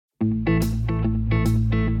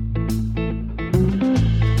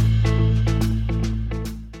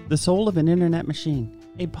The Soul of an Internet Machine,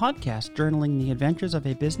 a podcast journaling the adventures of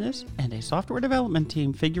a business and a software development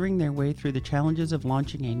team figuring their way through the challenges of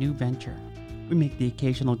launching a new venture. We make the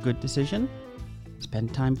occasional good decision,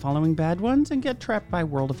 spend time following bad ones, and get trapped by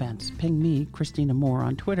world events. Ping me, Christina Moore,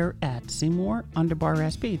 on Twitter at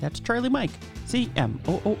Seymour_SB. That's Charlie Mike,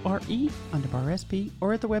 CMOORE_SB,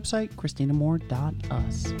 or at the website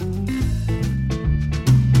ChristinaMoore.us.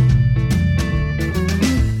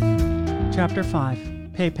 Chapter 5,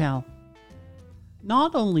 PayPal.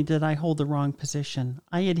 Not only did I hold the wrong position,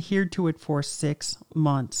 I adhered to it for 6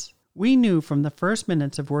 months. We knew from the first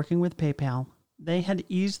minutes of working with PayPal, they had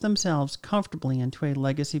eased themselves comfortably into a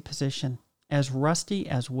legacy position, as rusty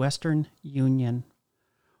as Western Union.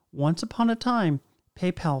 Once upon a time,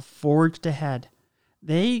 PayPal forged ahead.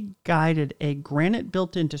 They guided a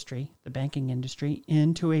granite-built industry, the banking industry,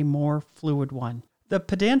 into a more fluid one. The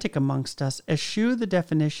pedantic amongst us eschew the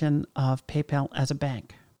definition of PayPal as a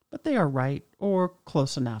bank, but they are right, or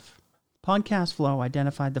close enough. Podcast Flow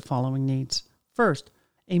identified the following needs. First,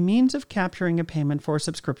 a means of capturing a payment for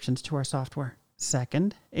subscriptions to our software.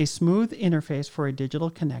 Second, a smooth interface for a digital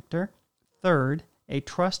connector. Third, a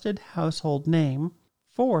trusted household name.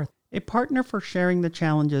 Fourth, a partner for sharing the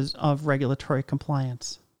challenges of regulatory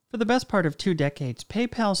compliance. For the best part of 2 decades,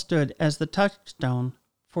 PayPal stood as the touchstone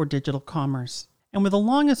for digital commerce. And with a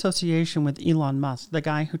long association with Elon Musk, the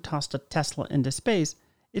guy who tossed a Tesla into space,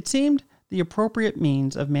 it seemed the appropriate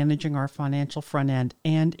means of managing our financial front end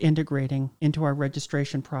and integrating into our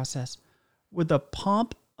registration process. With the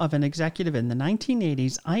pomp of an executive in the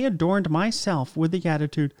 1980s, I adorned myself with the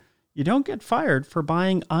attitude, you don't get fired for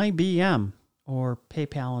buying IBM, or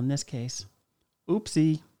PayPal in this case.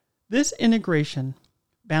 Oopsie. This integration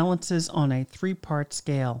balances on a 3-part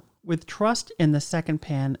scale, with trust in the second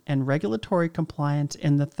pan and regulatory compliance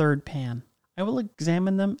in the third pan. I will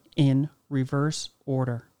examine them in reverse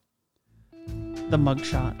order. The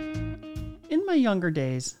mugshot. In my younger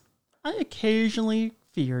days, I occasionally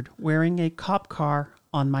feared wearing a cop car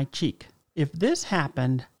on my cheek. If this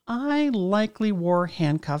happened, I likely wore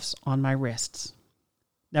handcuffs on my wrists.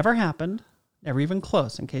 Never happened, never even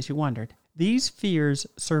close, in case you wondered. These fears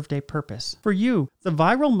served a purpose. For you, the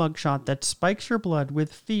viral mugshot that spikes your blood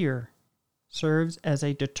with fear serves as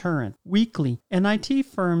a deterrent. Weekly, an IT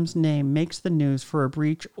firm's name makes the news for a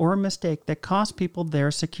breach or a mistake that cost people their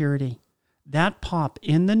security. That pop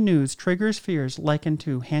in the news triggers fears likened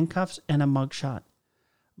to handcuffs and a mugshot.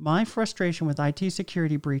 My frustration with IT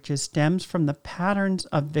security breaches stems from the patterns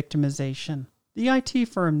of victimization. The IT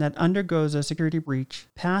firm that undergoes a security breach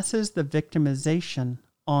passes the victimization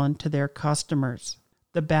on to their customers.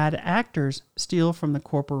 The bad actors steal from the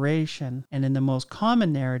corporation, and in the most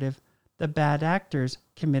common narrative, the bad actors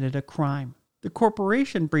committed a crime. The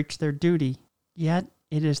corporation breached their duty, yet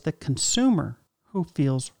it is the consumer who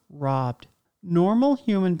feels robbed. Normal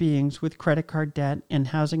human beings with credit card debt and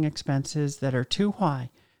housing expenses that are too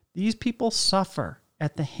high, these people suffer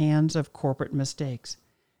at the hands of corporate mistakes.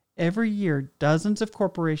 Every year, dozens of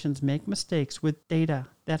corporations make mistakes with data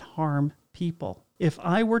that harm people. If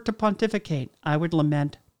I were to pontificate, I would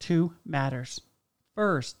lament 2 matters.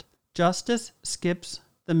 First, justice skips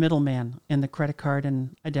the middleman in the credit card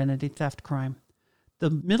and identity theft crime.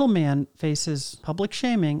 The middleman faces public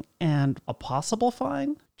shaming and a possible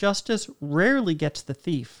fine. Justice rarely gets the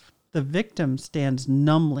thief. The victim stands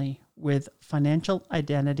numbly with financial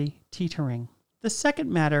identity teetering. The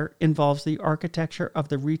second matter involves the architecture of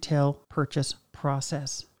the retail purchase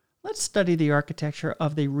process. Let's study the architecture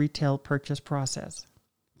of the retail purchase process.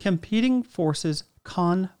 Competing forces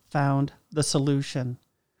confound the solution.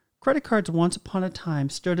 Credit cards once upon a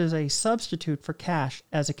time stood as a substitute for cash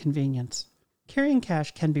as a convenience. Carrying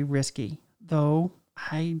cash can be risky, though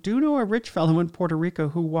I do know a rich fellow in Puerto Rico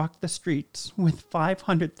who walked the streets with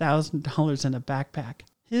 $500,000 in a backpack.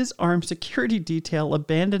 His armed security detail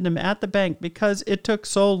abandoned him at the bank because it took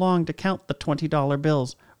so long to count the $20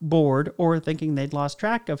 bills. Bored or thinking they'd lost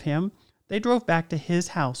track of him, they drove back to his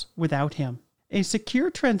house without him. A secure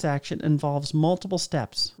transaction involves multiple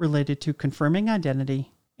steps related to confirming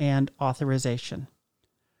identity and authorization.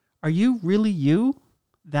 Are you really you?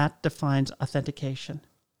 That defines authentication.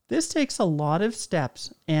 This takes a lot of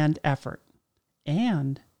steps and effort,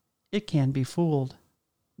 and it can be fooled.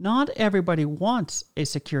 Not everybody wants a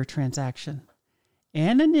secure transaction.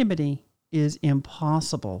 Anonymity is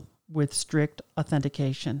impossible with strict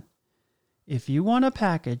authentication. If you want a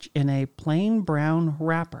package in a plain brown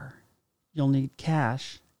wrapper, you'll need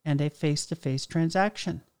cash and a face-to-face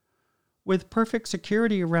transaction. With perfect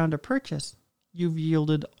security around a purchase, you've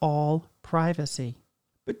yielded all privacy.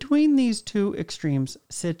 Between these 2 extremes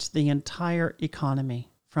sits the entire economy,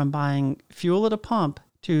 from buying fuel at a pump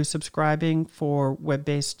to subscribing for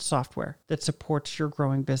web-based software that supports your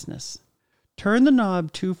growing business. Turn the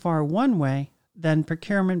knob too far one way, then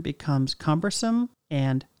procurement becomes cumbersome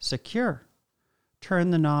and secure.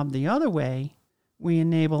 Turn the knob the other way, we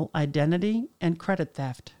enable identity and credit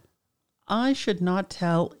theft. I should not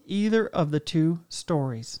tell either of the two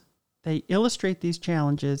stories. They illustrate these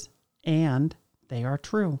challenges, and they are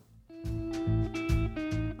true.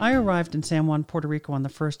 I arrived in San Juan, Puerto Rico on the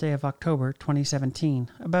first day of October 2017,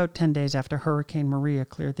 about 10 days after Hurricane Maria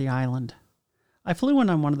cleared the island. I flew in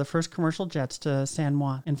on one of the first commercial jets to San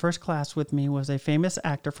Juan. In first class with me was a famous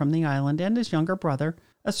actor from the island and his younger brother,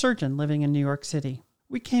 a surgeon living in New York City.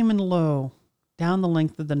 We came in low, down the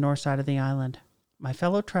length of the north side of the island. My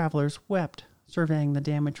fellow travelers wept, surveying the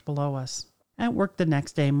damage below us. At work the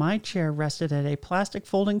next day, my chair rested at a plastic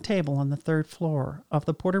folding table on the third floor of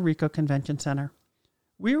the Puerto Rico Convention Center.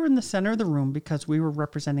 We were in the center of the room because we were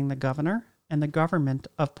representing the governor and the government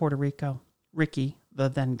of Puerto Rico. Ricky, the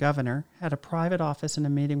then governor, had a private office in a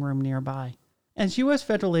meeting room nearby. As U.S.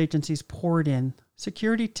 federal agencies poured in,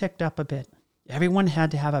 security ticked up a bit. Everyone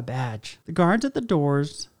had to have a badge. The guards at the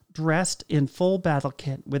doors dressed in full battle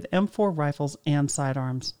kit with M4 rifles and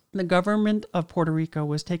sidearms. The government of Puerto Rico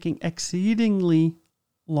was taking exceedingly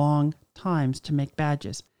long times to make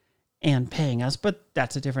badges and paying us, but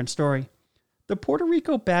that's a different story. The Puerto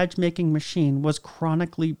Rico badge-making machine was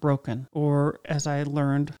chronically broken, or, as I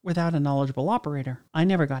learned, without a knowledgeable operator. I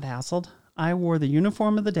never got hassled. I wore the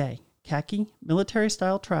uniform of the day, khaki,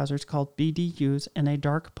 military-style trousers called BDUs, and a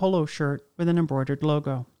dark polo shirt with an embroidered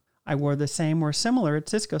logo. I wore the same or similar at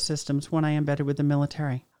Cisco Systems when I embedded with the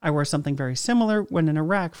military. I wore something very similar when in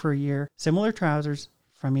Iraq for a year, similar trousers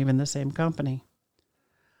from even the same company.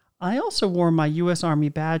 I also wore my U.S. Army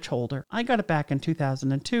badge holder. I got it back in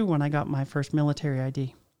 2002 when I got my first military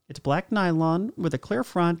ID. It's black nylon with a clear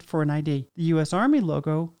front for an ID. The U.S. Army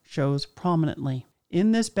logo shows prominently.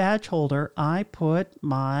 In this badge holder, I put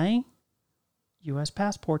my U.S.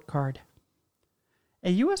 passport card.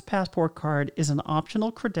 A U.S. passport card is an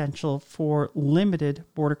optional credential for limited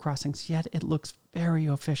border crossings, yet it looks very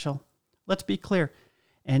official. Let's be clear.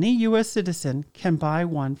 Any U.S. citizen can buy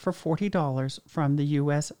one for $40 from the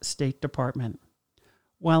U.S. State Department.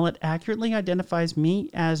 While it accurately identifies me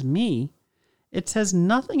as me, it says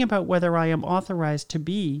nothing about whether I am authorized to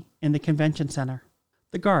be in the convention center.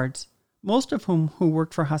 The guards, most of whom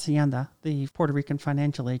worked for Hacienda, the Puerto Rican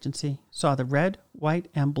financial agency, saw the red, white,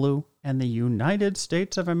 and blue and the United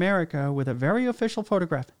States of America with a very official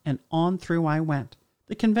photograph, and on through I went.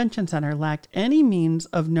 The convention center lacked any means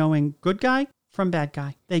of knowing good guy from bad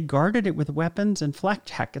guy. They guarded it with weapons and flak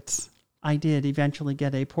jackets. I did eventually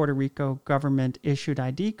get a Puerto Rico government-issued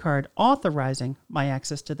ID card authorizing my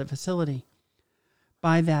access to the facility.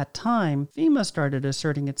 By that time, FEMA started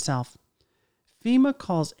asserting itself. FEMA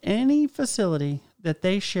calls any facility that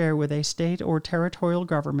they share with a state or territorial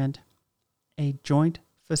government a joint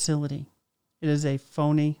facility. It is a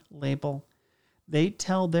phony label. They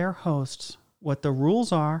tell their hosts what the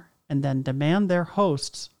rules are and then demand their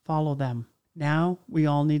hosts follow them. Now, we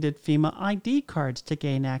all needed FEMA ID cards to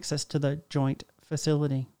gain access to the joint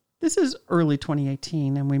facility. This is early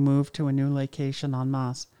 2018, and we moved to a new location en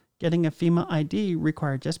masse. Getting a FEMA ID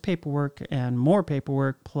required just paperwork and more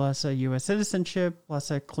paperwork, plus a U.S. citizenship,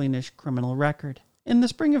 plus a cleanish criminal record. In the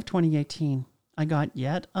spring of 2018, I got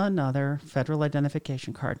yet another federal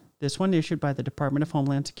identification card, this one issued by the Department of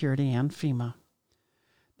Homeland Security and FEMA.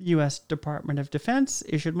 The U.S. Department of Defense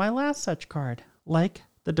issued my last such card. Like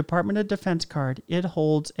the Department of Defense card, it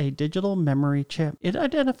holds a digital memory chip. It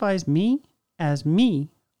identifies me as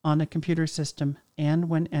me on a computer system and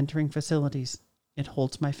when entering facilities. It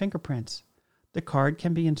holds my fingerprints. The card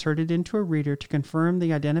can be inserted into a reader to confirm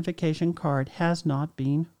the identification card has not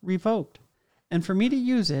been revoked. And for me to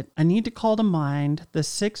use it, I need to call to mind the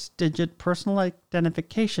 6-digit personal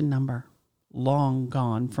identification number, long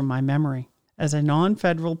gone from my memory. As a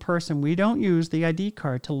non-federal person, we don't use the ID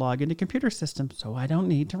card to log into computer systems, so I don't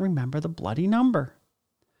need to remember the bloody number.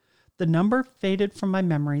 The number faded from my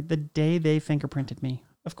memory the day they fingerprinted me.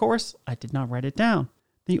 Of course, I did not write it down.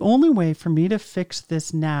 The only way for me to fix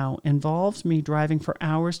this now involves me driving for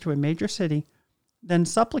hours to a major city, then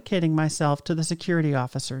supplicating myself to the security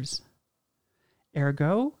officers.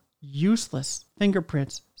 Ergo, useless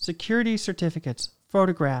fingerprints, security certificates,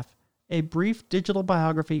 photograph, a brief digital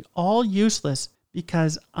biography, all useless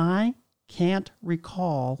because I can't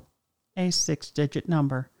recall a 6-digit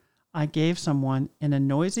number I gave someone in a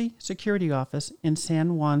noisy security office in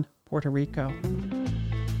San Juan, Puerto Rico.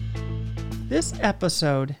 This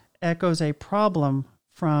episode echoes a problem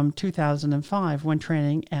from 2005 when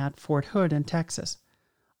training at Fort Hood in Texas.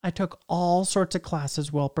 I took all sorts of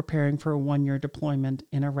classes while preparing for a 1-year deployment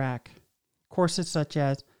in Iraq. Courses such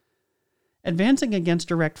as Advancing Against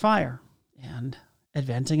Direct Fire and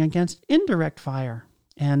Advancing Against Indirect Fire,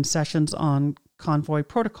 and sessions on convoy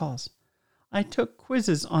protocols. I took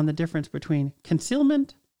quizzes on the difference between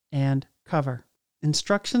concealment and cover.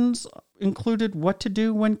 Instructions included what to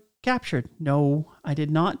do when captured. No, I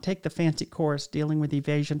did not take the fancy course dealing with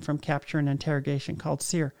evasion from capture and interrogation called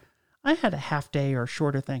SEER. I had a half day or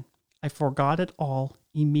shorter thing. I forgot it all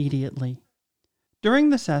immediately. During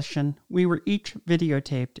the session, we were each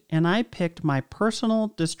videotaped, and I picked my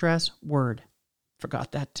personal distress word.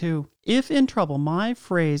 Forgot that too. If in trouble, my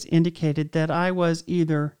phrase indicated that I was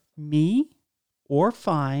either me or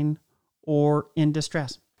fine or in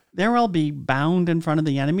distress. There I'll be bound in front of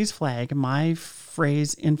the enemy's flag. My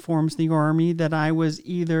phrase informs the army that I was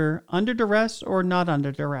either under duress or not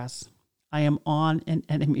under duress. I am on an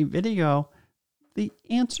enemy video. The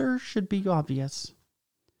answer should be obvious.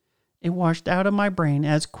 It washed out of my brain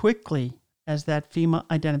as quickly as that FEMA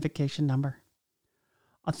identification number.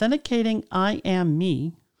 Authenticating I am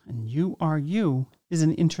me and you are you is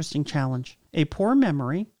an interesting challenge. A poor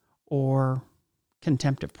memory or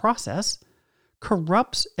contemptive process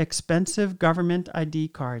corrupts expensive government ID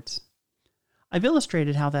cards. I've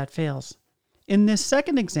illustrated how that fails. In this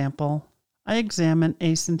second example, I examine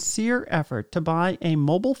a sincere effort to buy a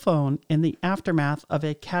mobile phone in the aftermath of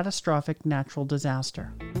a catastrophic natural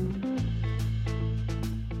disaster.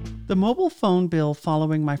 The mobile phone bill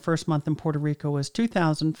following my first month in Puerto Rico was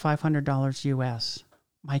 $2,500 US.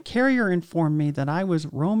 My carrier informed me that I was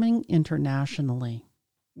roaming internationally.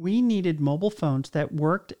 We needed mobile phones that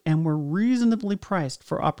worked and were reasonably priced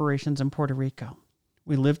for operations in Puerto Rico.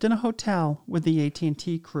 We lived in a hotel with the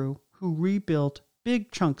AT&T crew who rebuilt big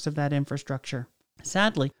chunks of that infrastructure.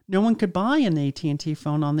 Sadly, no one could buy an AT&T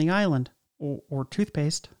phone on the island, or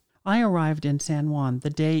toothpaste. I arrived in San Juan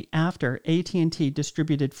the day after AT&T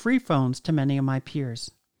distributed free phones to many of my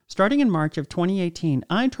peers. Starting in March of 2018,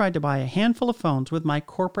 I tried to buy a handful of phones with my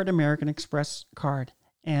corporate American Express card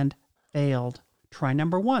and failed. Try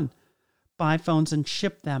number 1, buy phones and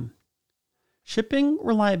ship them. Shipping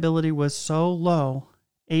reliability was so low,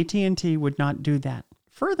 AT&T would not do that.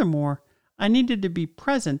 Furthermore, I needed to be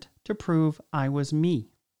present to prove I was me.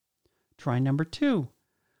 Try number 2,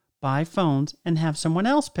 buy phones and have someone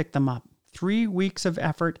else pick them up. 3 weeks of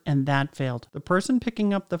effort and that failed. The person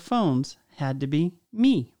picking up the phones had to be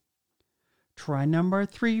me. Try number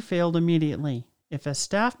 3 failed immediately. If a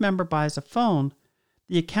staff member buys a phone,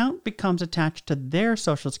 the account becomes attached to their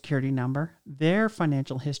social security number, their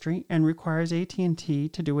financial history, and requires AT&T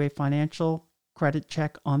to do a financial credit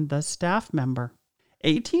check on the staff member.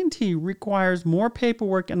 AT&T requires more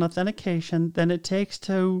paperwork and authentication than it takes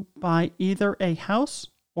to buy either a house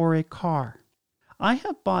or a car. I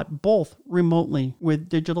have bought both remotely with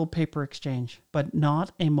digital paper exchange, but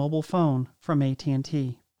not a mobile phone from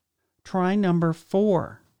AT&T. Try number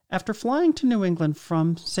 4. After flying to New England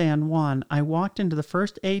from San Juan, I walked into the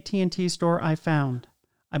first AT&T store I found.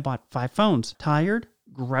 I bought 5 phones. Tired,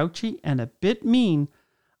 grouchy, and a bit mean,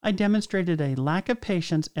 I demonstrated a lack of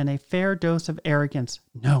patience and a fair dose of arrogance.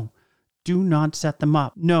 No, do not set them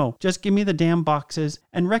up. No, just give me the damn boxes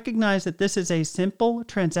and recognize that this is a simple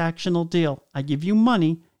transactional deal. I give you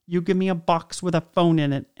money, you give me a box with a phone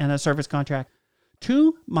in it and a service contract.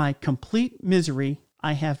 To my complete misery,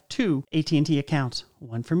 I have 2 AT&T accounts,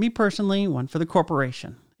 one for me personally, one for the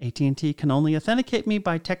corporation. AT&T can only authenticate me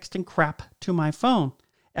by texting crap to my phone.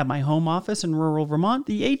 At my home office in rural Vermont,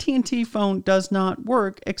 the AT&T phone does not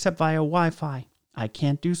work except via Wi-Fi. I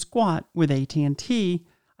can't do squat with AT&T.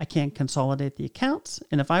 I can't consolidate the accounts,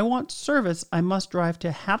 and if I want service, I must drive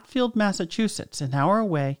to Hatfield, Massachusetts, an hour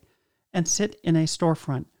away, and sit in a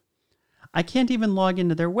storefront. I can't even log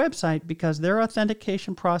into their website because their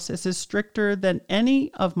authentication process is stricter than any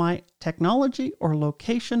of my technology or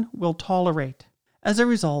location will tolerate. As a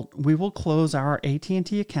result, we will close our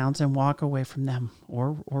AT&T accounts and walk away from them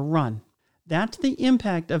or run. That's the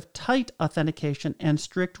impact of tight authentication and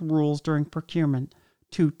strict rules during procurement.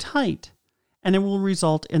 Too tight, and it will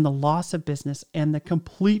result in the loss of business and the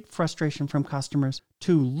complete frustration from customers.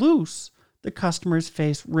 Too loose, the customers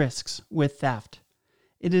face risks with theft.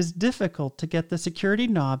 It is difficult to get the security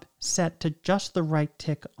knob set to just the right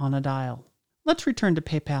tick on a dial. Let's return to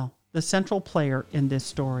PayPal, the central player in this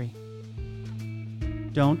story.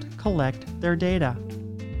 Don't collect their data.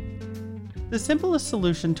 The simplest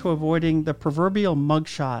solution to avoiding the proverbial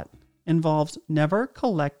mugshot involves never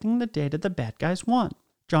collecting the data the bad guys want.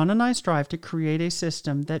 John and I strive to create a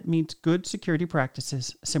system that meets good security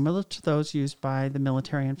practices similar to those used by the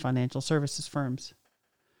military and financial services firms.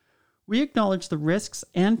 We acknowledge the risks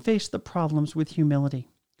and face the problems with humility.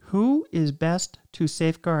 Who is best to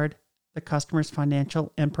safeguard the customer's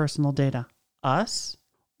financial and personal data? Us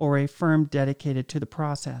or a firm dedicated to the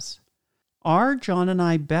process? Are John and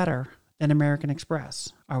I better than American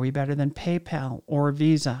Express? Are we better than PayPal or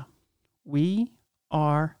Visa? We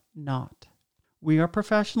are not. We are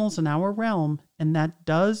professionals in our realm, and that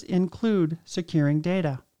does include securing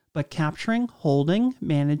data. But capturing, holding,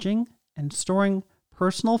 managing, and storing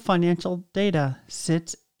personal financial data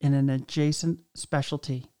sits in an adjacent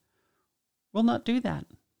specialty. We'll not do that.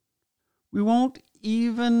 We won't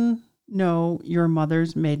even know your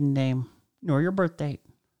mother's maiden name, nor your birth date.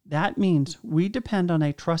 That means we depend on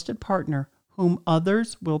a trusted partner whom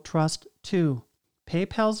others will trust too.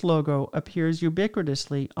 PayPal's logo appears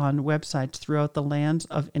ubiquitously on websites throughout the lands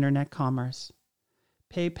of internet commerce.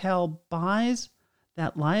 PayPal buys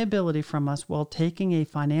that liability from us while taking a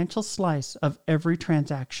financial slice of every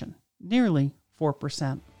transaction, nearly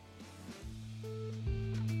 4%.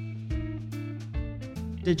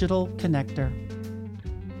 Digital connector.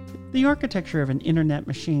 The architecture of an internet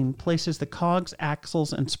machine places the cogs,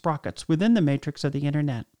 axles, and sprockets within the matrix of the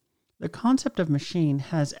internet. The concept of machine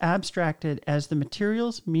has abstracted as the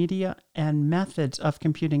materials, media, and methods of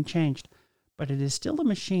computing changed, but it is still a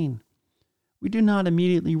machine. We do not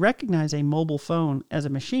immediately recognize a mobile phone as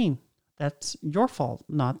a machine. That's your fault,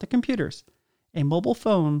 not the computer's. A mobile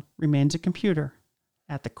phone remains a computer.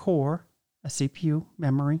 At the core, a CPU,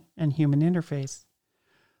 memory, and human interface.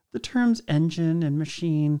 The terms engine and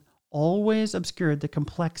machine always obscured the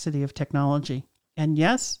complexity of technology. And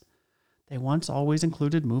yes, they once always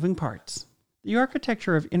included moving parts. The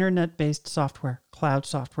architecture of internet-based software, cloud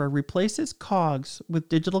software, replaces cogs with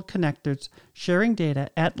digital connectors sharing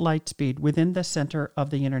data at light speed within the center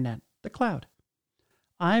of the internet, the cloud.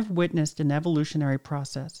 I've witnessed an evolutionary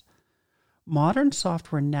process. Modern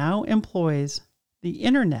software now employs the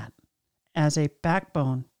internet as a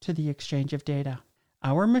backbone to the exchange of data.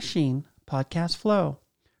 Our machine, Podcast Flow,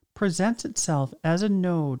 presents itself as a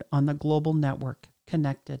node on the global network,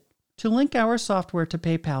 connected. To link our software to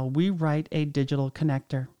PayPal, we write a digital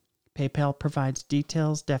connector. PayPal provides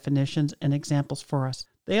details, definitions, and examples for us.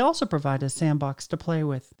 They also provide a sandbox to play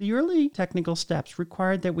with. The early technical steps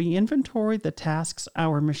required that we inventory the tasks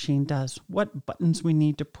our machine does, what buttons we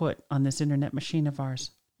need to put on this internet machine of ours.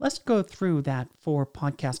 Let's go through that for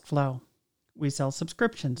Podcast Flow. We sell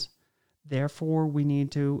subscriptions. Therefore, we need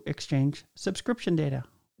to exchange subscription data.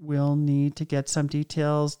 We'll need to get some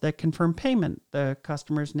details that confirm payment, the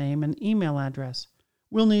customer's name and email address.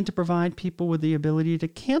 We'll need to provide people with the ability to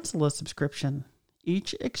cancel a subscription.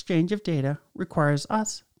 Each exchange of data requires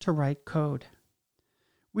us to write code.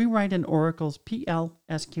 We write in Oracle's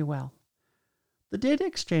PL/SQL. The data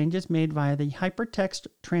exchange is made via the Hypertext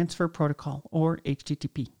Transfer Protocol, or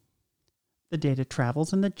HTTP. The data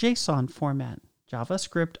travels in the JSON format,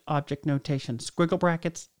 JavaScript object notation, squiggle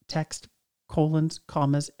brackets, text, colons,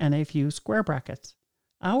 commas, and a few square brackets.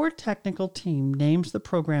 Our technical team names the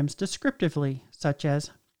programs descriptively, such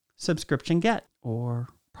as subscription get or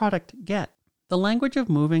product get. The language of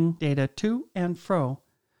moving data to and fro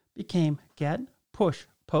became get, push,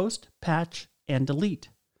 post, patch, and delete.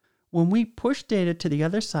 When we push data to the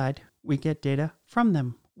other side, we get data from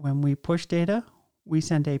them. When we push data, we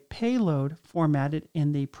send a payload formatted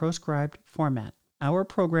in the proscribed format. Our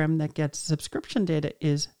program that gets subscription data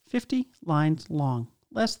is 50 lines long,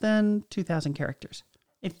 less than 2,000 characters.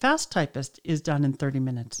 A fast typist is done in 30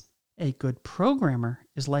 minutes. A good programmer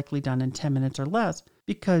is likely done in 10 minutes or less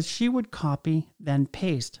because she would copy, then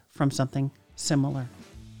paste from something similar.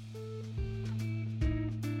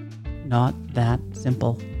 Not that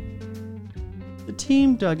simple. The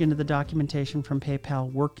team dug into the documentation from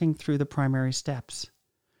PayPal, working through the primary steps.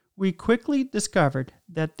 We quickly discovered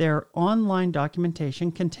that their online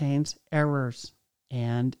documentation contains errors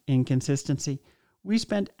and inconsistency. We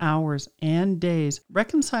spent hours and days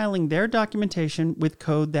reconciling their documentation with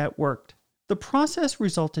code that worked. The process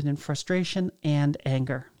resulted in frustration and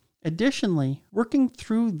anger. Additionally, working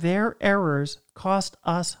through their errors cost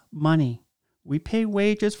us money. We pay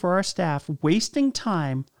wages for our staff, wasting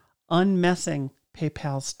time unmessing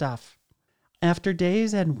PayPal stuff. After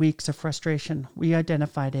days and weeks of frustration, we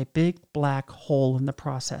identified a big black hole in the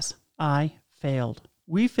process. I failed.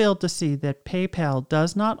 We failed to see that PayPal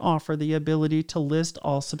does not offer the ability to list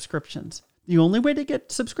all subscriptions. The only way to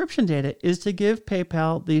get subscription data is to give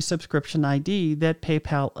PayPal the subscription ID that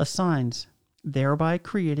PayPal assigns, thereby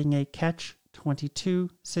creating a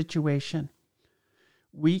catch-22 situation.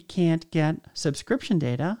 We can't get subscription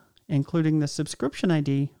data, including the subscription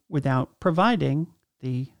ID, without providing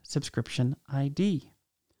the subscription ID.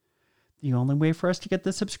 The only way for us to get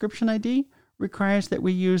the subscription ID requires that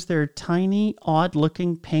we use their tiny,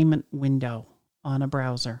 odd-looking payment window on a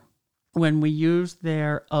browser. When we use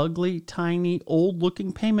their ugly, tiny,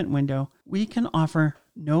 old-looking payment window, we can offer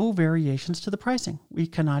no variations to the pricing. We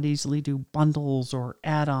cannot easily do bundles or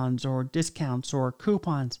add-ons or discounts or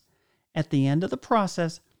coupons. At the end of the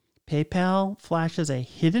process, PayPal flashes a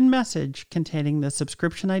hidden message containing the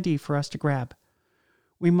subscription ID for us to grab.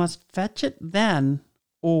 We must fetch it then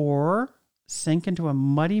or sink into a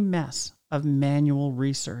muddy mess of manual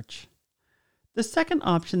research. The second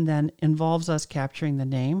option then involves us capturing the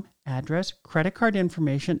name, address, credit card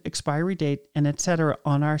information, expiry date, and etc.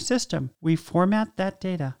 on our system. We format that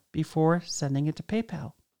data before sending it to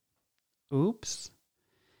PayPal. Oops.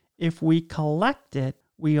 If we collect it,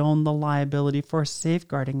 we own the liability for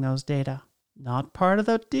safeguarding those data. Not part of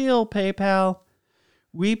the deal, PayPal.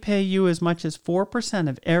 We pay you as much as 4%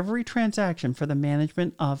 of every transaction for the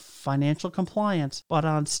management of financial compliance. But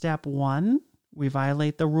on step 1, we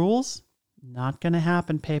violate the rules. Not going to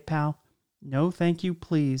happen, PayPal. No thank you,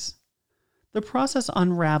 please. The process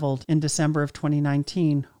unraveled in December of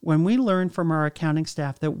 2019 when we learned from our accounting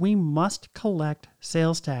staff that we must collect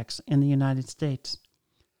sales tax in the United States.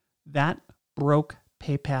 That broke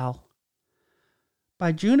PayPal.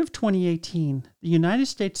 By June of 2018, the United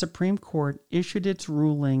States Supreme Court issued its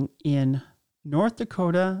ruling in North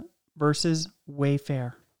Dakota versus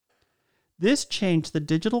Wayfair. This changed the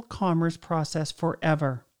digital commerce process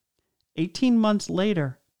forever. 18 months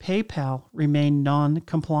later, PayPal remained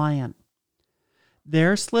non-compliant.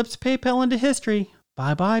 There slips PayPal into history.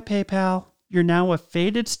 Bye-bye, PayPal. You're now a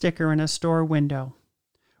faded sticker in a store window.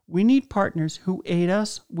 We need partners who aid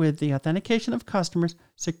us with the authentication of customers,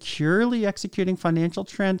 securely executing financial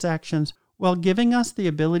transactions while giving us the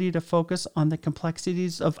ability to focus on the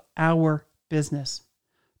complexities of our business.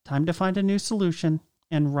 Time to find a new solution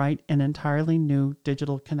and write an entirely new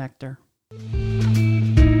digital connector.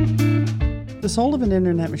 The Soul of an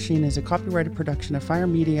Internet Machine is a copyrighted production of Fire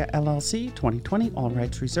Media LLC 2020, all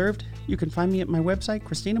rights reserved. You can find me at my website,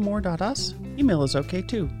 christinamore.us. Email is okay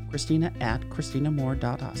too,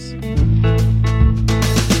 christina@christinamore.us.